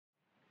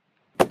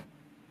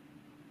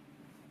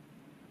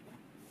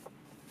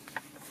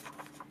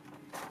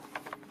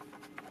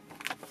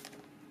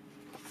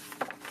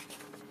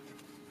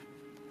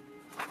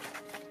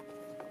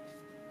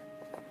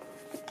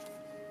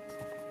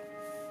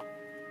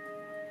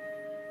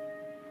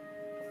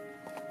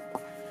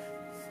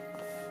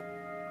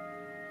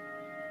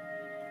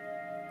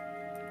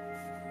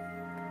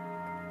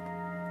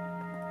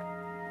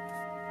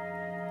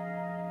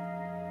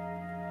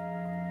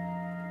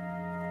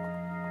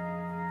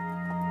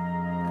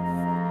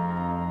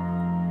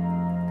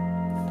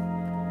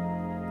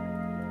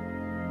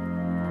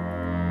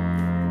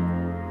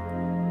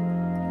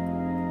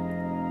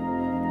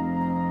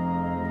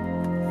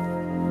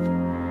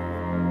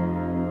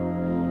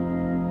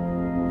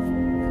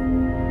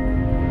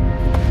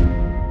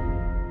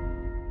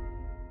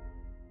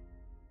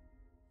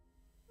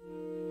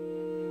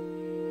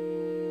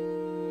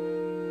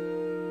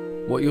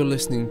What you're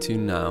listening to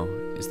now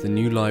is the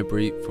new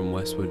library from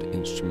Westwood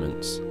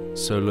Instruments,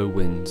 Solo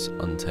Winds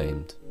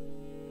Untamed.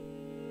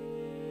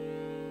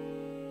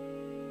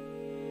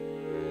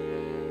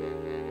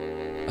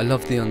 I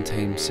love the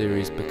Untamed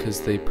series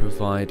because they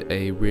provide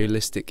a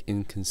realistic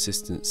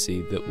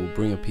inconsistency that will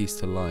bring a piece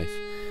to life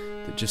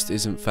that just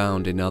isn't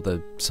found in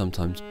other,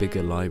 sometimes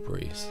bigger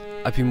libraries.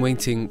 I've been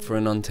waiting for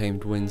an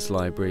Untamed Winds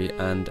library,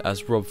 and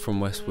as Rob from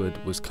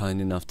Westwood was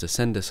kind enough to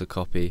send us a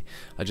copy,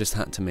 I just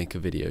had to make a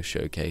video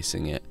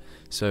showcasing it.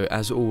 So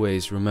as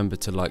always, remember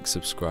to like,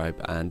 subscribe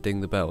and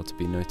ding the bell to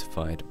be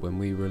notified when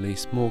we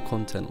release more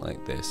content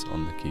like this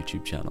on the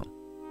YouTube channel.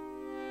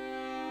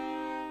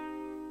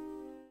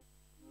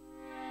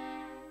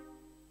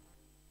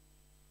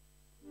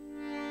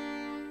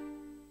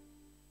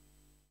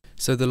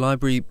 So the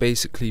library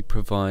basically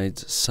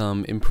provides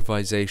some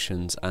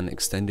improvisations and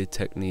extended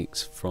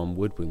techniques from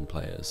woodwind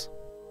players.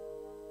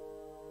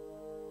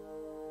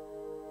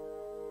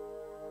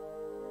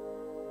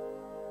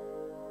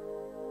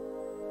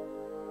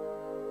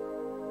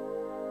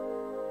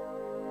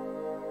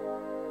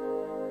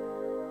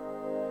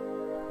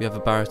 We have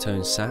a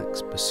baritone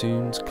sax,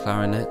 bassoons,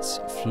 clarinets,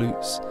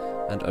 flutes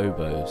and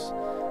oboes,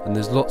 and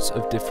there's lots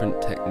of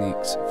different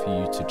techniques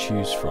for you to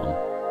choose from.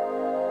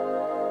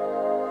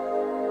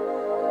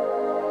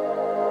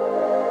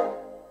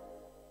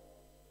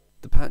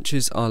 The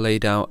patches are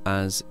laid out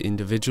as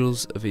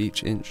individuals of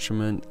each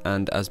instrument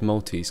and as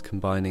multis,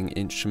 combining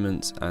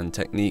instruments and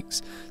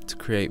techniques to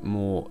create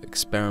more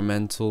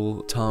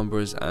experimental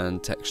timbres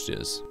and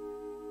textures.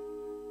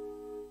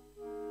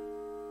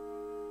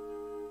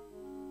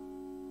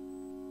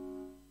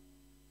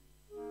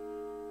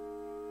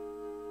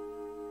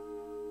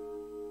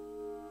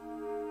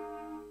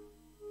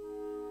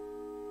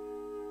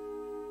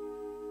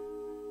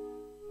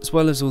 As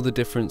well as all the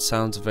different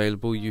sounds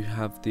available, you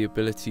have the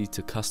ability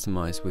to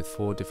customize with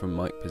 4 different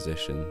mic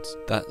positions.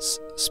 That's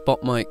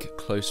spot mic,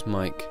 close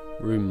mic,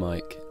 room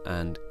mic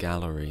and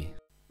gallery.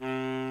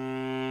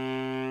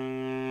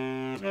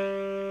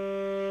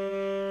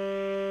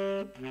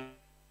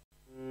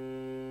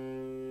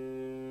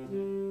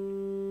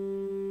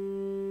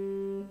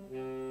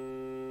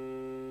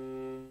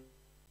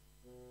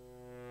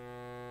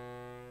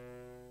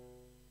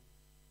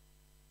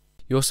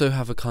 You also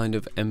have a kind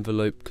of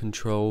envelope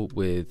control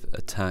with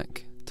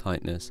attack,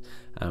 tightness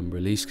and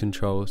release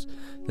controls.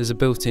 There's a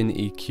built-in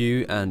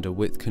EQ and a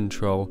width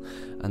control,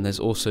 and there's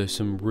also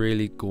some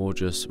really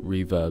gorgeous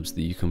reverbs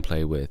that you can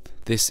play with.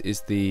 This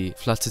is the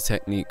flutter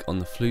technique on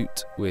the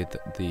flute with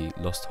the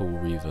Lost Hall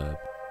reverb.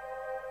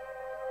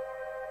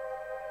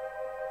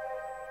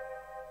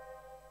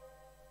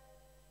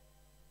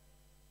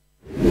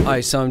 Hi,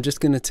 so I'm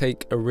just going to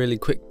take a really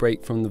quick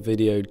break from the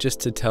video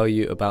just to tell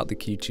you about the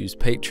Q-Choose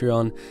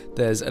Patreon.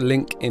 There's a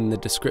link in the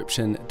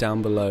description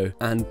down below,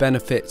 and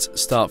benefits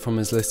start from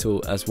as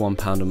little as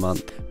 £1 a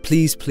month.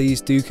 Please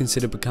do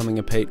consider becoming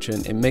a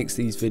patron. It makes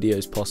these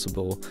videos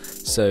possible.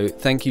 So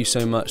thank you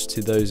so much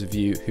to those of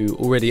you who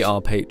already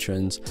are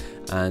patrons.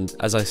 And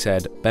as I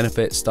said,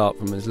 benefits start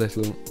from as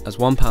little as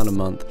 £1 a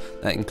month.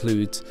 That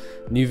includes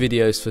new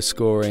videos for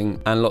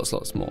scoring and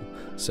lots more.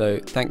 So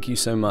thank you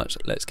so much.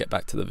 Let's get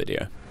back to the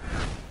video.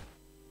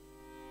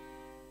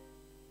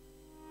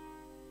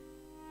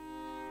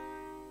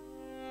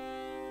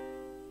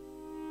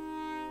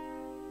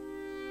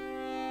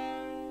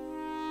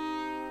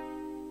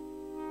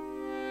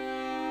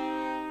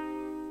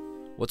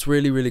 What's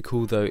really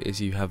cool though is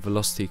you have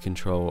velocity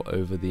control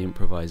over the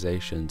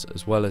improvisations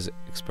as well as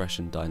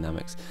expression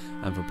dynamics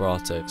and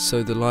vibrato.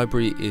 So the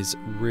library is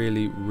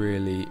really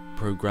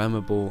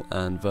programmable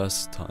and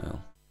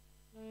versatile.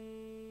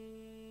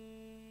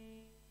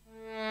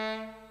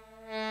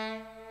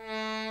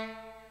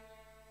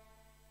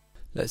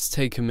 Let's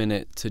take a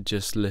minute to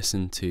just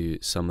listen to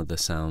some of the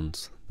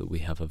sounds that we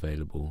have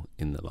available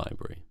in the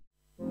library.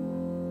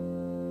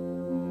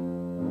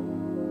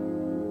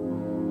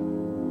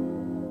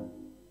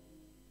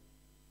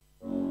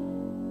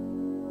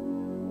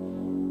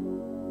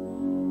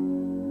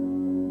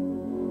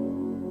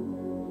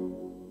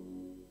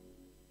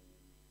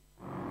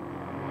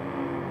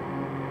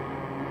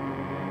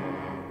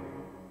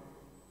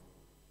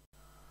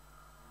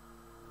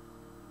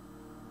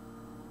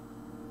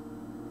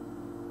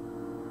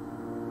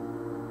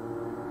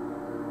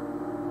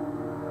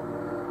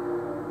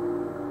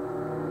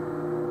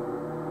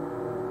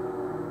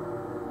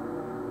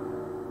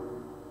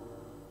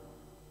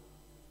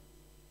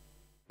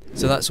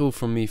 So that's all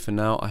from me for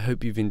now. I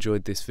hope you've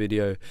enjoyed this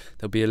video.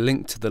 There'll be a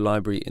link to the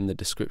library in the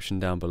description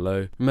down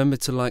below. Remember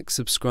to like,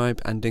 subscribe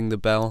and ding the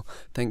bell.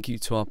 Thank you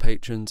to our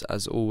patrons.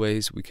 As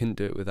always, we couldn't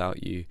do it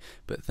without you,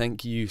 but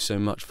thank you so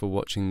much for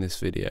watching this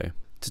video.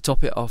 To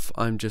top it off,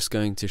 I'm just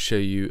going to show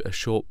you a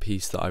short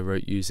piece that I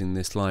wrote using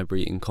this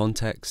library in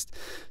KONTAKT.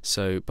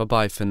 So bye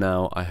bye for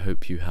now. I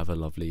hope you have a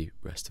lovely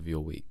rest of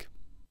your week.